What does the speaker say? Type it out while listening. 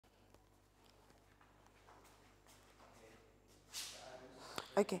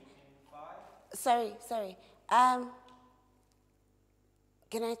Okay. Sorry.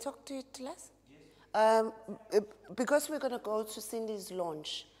 Can I talk to you, Tilas? Because we're going to go to Cindy's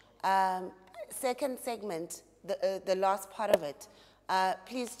launch, second segment, the last part of it,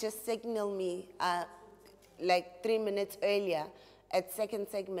 please just signal me like 3 minutes earlier at second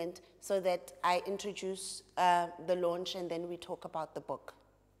segment so that I introduce the launch and then we talk about the book.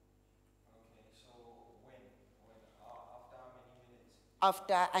 Okay, so when? After how many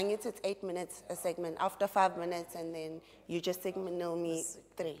minutes? After, I guess it's 8 minutes a segment, after 5 minutes, and then you just signal me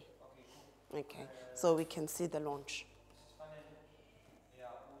 3. Okay, cool. Okay, so we can see the launch.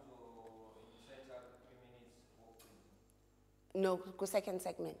 No, go second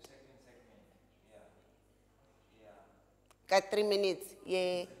segment. Second segment, yeah. Got 3 minutes,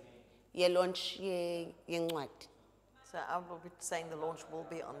 yeah, launch, yeah, what? So I will be saying the launch will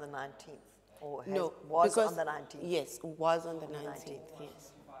be on the 19th, or No, was because, on the 19th. Yes, was on the 19th,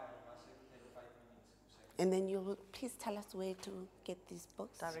 yes. And then you will please tell us where to get these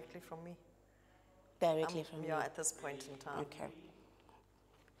books? Directly from me. Directly from you? Yeah, at this point in time. Okay.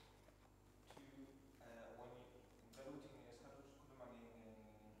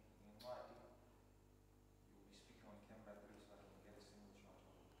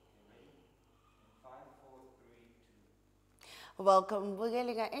 Welcome. We're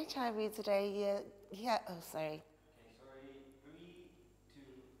getting at HIV today. Oh, sorry.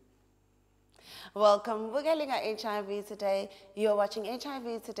 Welcome. We're getting at HIV today. You're watching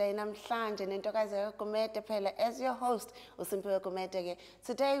HIV today. Namhlanje nentokazi Gumede phela as your host, uSimphiwe Gumede.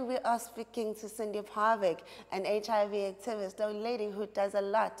 Today we are speaking to CindyHIV, an HIV activist, a lady who does a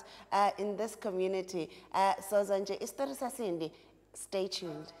lot in this community. So Zonje, istorisa Cindy. Stay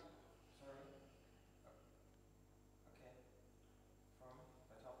tuned.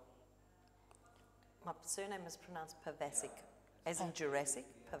 My surname is pronounced Pivacic, as in Jurassic,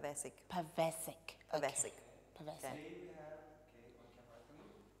 Pivacic. Pivacic. Pivacic. Okay.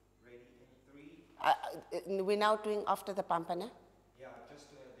 Okay. We're now doing after the bumper, no? Yeah,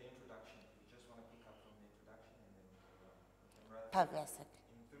 just the introduction. We just want to pick up from the introduction and then Pivacic.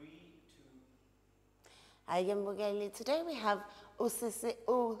 in 3, 2. I am Bugeli. Today we have Usisi.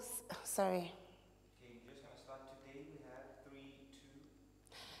 Sorry. Okay, you're just going to start. Today we have 3,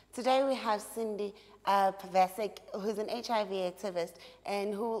 2. Today we have Cindy Pivacic, who's an HIV activist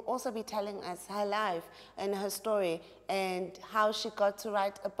and who will also be telling us her life and her story and how she got to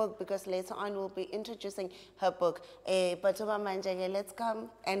write a book, because later on we'll be introducing her book. But let's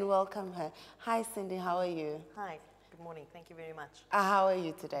come and welcome her. Hi Cindy, how are you? Hi, good morning. Thank you very much. How are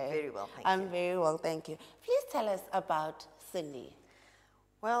you today? Very well, thank you. I'm very well, thank you. Please tell us about Cindy.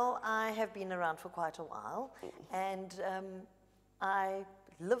 Well, I have been around for quite a while, and I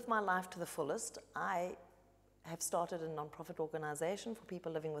live my life to the fullest. I have started a non-profit organization for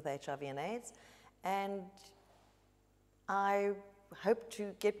people living with HIV and AIDS, and I hope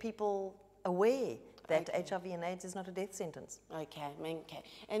to get people aware that HIV and AIDS is not a death sentence. Okay.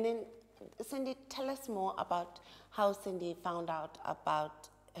 And then, Cindy, tell us more about how Cindy found out about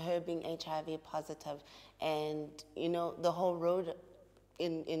her being HIV positive and, you know, the whole road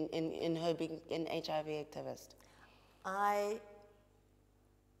in her being an HIV activist. I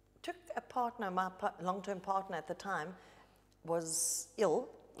took a partner, my long-term partner at the time was ill.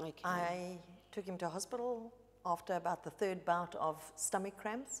 Okay. I took him to hospital after about the 3rd bout of stomach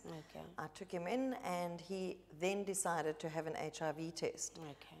cramps. Okay. I took him in and he then decided to have an HIV test.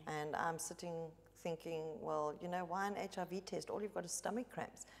 Okay. And I'm sitting thinking, well, you know, why an HIV test? All you've got is stomach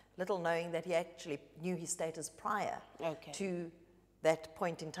cramps. Little knowing that he actually knew his status prior to that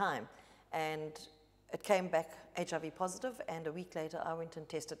point in time. And it came back HIV positive, and a week later I went and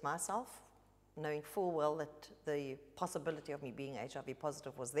tested myself, knowing full well that the possibility of me being HIV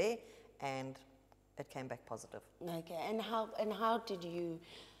positive was there, and it came back positive. Okay, and how did you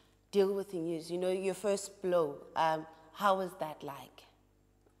deal with the news? You know, your first blow, how was that like?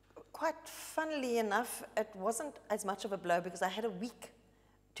 Quite funnily enough, it wasn't as much of a blow because I had a week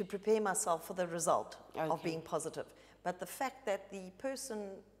to prepare myself for the result of being positive. But the fact that the person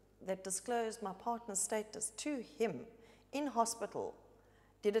that disclosed my partner's status to him in hospital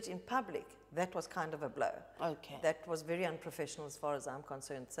did it in public, that was kind of a blow. Okay. That was very unprofessional as far as I'm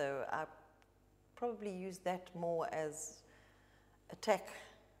concerned. So I probably used that more as attack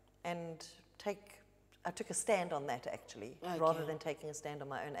and I took a stand on that actually, rather than taking a stand on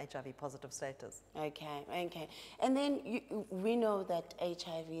my own HIV positive status. Okay. And then we know that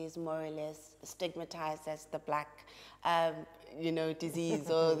HIV is more or less stigmatized as the black, you know, disease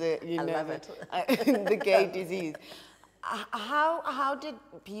or the, you know, love it. The gay disease. How did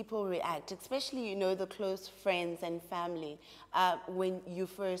people react, especially, you know, the close friends and family, when you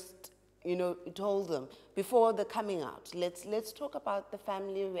first, you know, told them before the coming out? Let's talk about the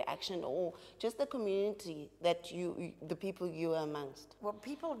family reaction, or just the community that the people you were amongst. Well,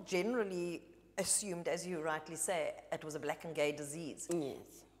 people generally assumed, as you rightly say, it was a black and gay disease.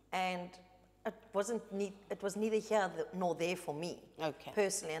 Yes. And it was neither here nor there for me,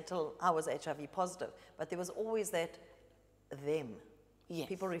 personally, until I was HIV positive. But there was always that them. Yes.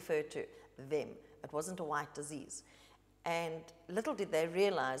 People referred to them. It wasn't a white disease. And little did they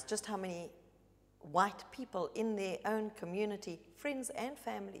realize just how many white people in their own community, friends and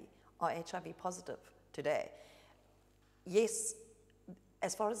family, are HIV positive today. Yes,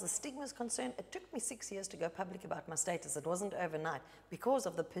 as far as the stigma is concerned, it took me 6 years to go public about my status. It wasn't overnight because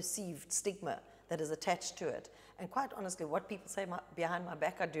of the perceived stigma that is attached to it. And quite honestly, what people say behind my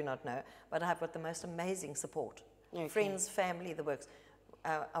back, I do not know, but I've got the most amazing support. Friends, family, the works.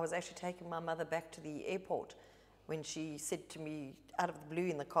 I was actually taking my mother back to the airport when she said to me out of the blue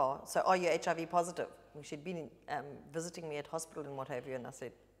in the car, "So are you HIV positive?" And she'd been visiting me at hospital and what have you, and I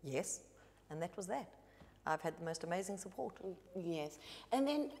said, "Yes," and that was that. I've had the most amazing support. Yes. And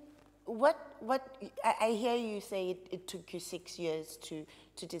then I hear you say it took you 6 years to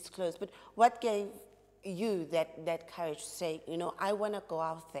disclose, but what gave you that courage to say, you know, I want to go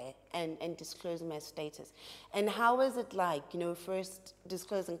out there and disclose my status? And how was it like, you know, first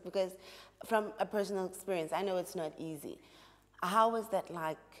disclosing? Because from a personal experience, I know it's not easy. How was that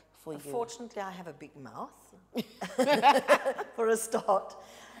like for you? Fortunately, I have a big mouth, for a start.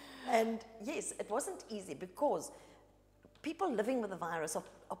 And yes, it wasn't easy because people living with the virus are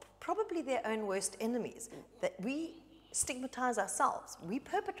probably their own worst enemies. That we stigmatize ourselves. We're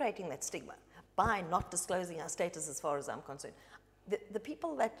perpetrating that stigma by not disclosing our status, as far as I'm concerned. The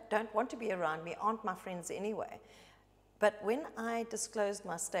people that don't want to be around me aren't my friends anyway. But when I disclosed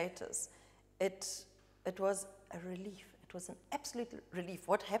my status, it was a relief. It was an absolute relief.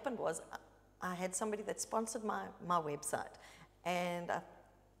 What happened was I had somebody that sponsored my website, and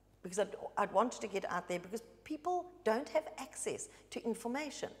because I'd wanted to get out there, because people don't have access to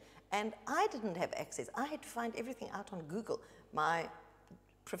information. And I didn't have access. I had to find everything out on Google. My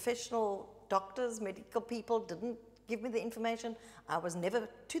professional doctors, medical people didn't give me the information. I was never,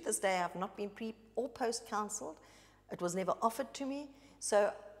 to this day, I've not been pre or post counseled. It was never offered to me.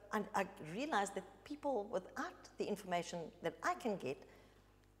 So I realized that people without the information that I can get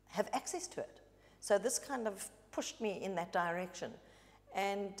have access to it. So this kind of pushed me in that direction.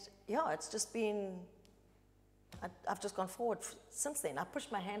 And yeah, it's just been, I've just gone forward since then. I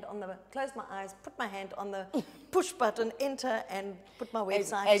pushed my hand on closed my eyes, put my hand on the push button, enter, and put my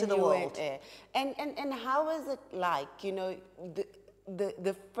website to the world. And how was it like, you know,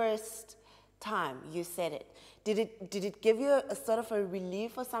 the first time you said it? Did it give you a sort of a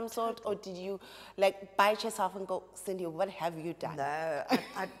relief of some sort, or did you like bite yourself and go, Cindy, what have you done? No,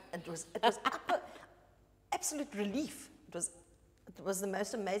 it was absolute relief. It was the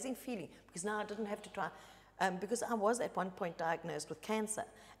most amazing feeling, because now I didn't have to try, because I was at one point diagnosed with cancer,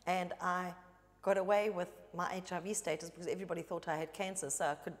 and I got away with my HIV status because everybody thought I had cancer, so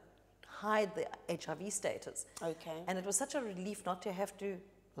I could hide the HIV status. Okay. And it was such a relief not to have to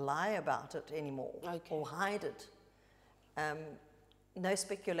lie about it anymore, or hide it. No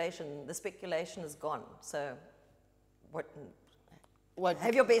speculation. The speculation is gone. So what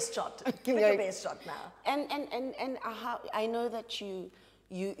have your best shot. Give it your best shot now. And how, I know that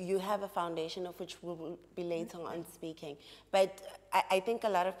you have a foundation, of which we will be later on speaking, but I think a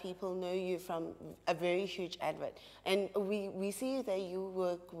lot of people know you from a very huge advert, and we see that you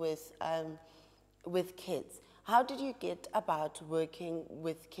work with kids. How did you get about working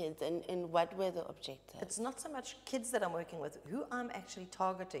with kids, and what were the objectives? It's not so much kids that I'm working with. Who I'm actually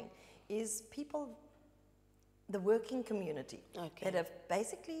targeting is people, the working community, that have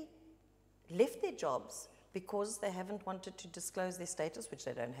basically left their jobs because they haven't wanted to disclose their status, which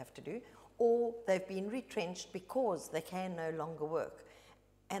they don't have to do, or they've been retrenched because they can no longer work.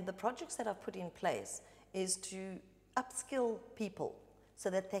 And the projects that I've put in place is to upskill people so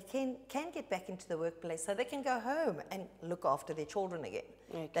that they can get back into the workplace, so they can go home and look after their children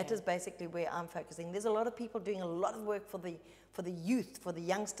again. That is basically where I'm focusing. There's a lot of people doing a lot of work for the youth, for the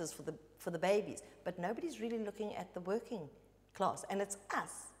youngsters, for the babies, but nobody's really looking at the working class, and it's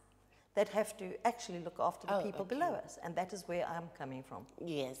us that have to actually look after the people below us, and that is where I'm coming from.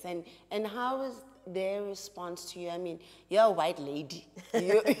 Yes, and how was their response to you? I mean, you're a white lady.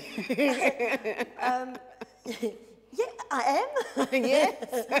 Yeah, I am.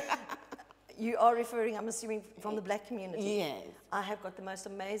 Yes. You are referring, I'm assuming, from the black community. Yes. I have got the most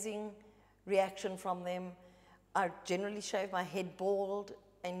amazing reaction from them. I generally shave my head bald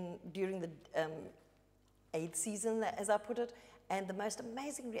and during the AIDS season, as I put it. And the most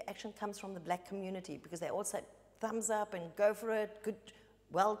amazing reaction comes from the black community because they all say, thumbs up and go for it, good,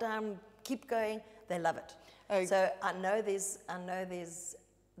 well done, keep going. They love it. Okay. So I know there's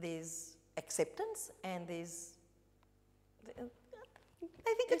acceptance and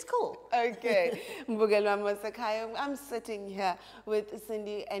I think it's cool. Okay. I'm sitting here with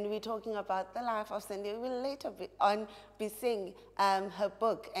Cindy and we're talking about the life of Cindy. We'll later be seeing her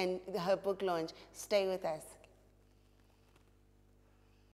book and her book launch. Stay with us.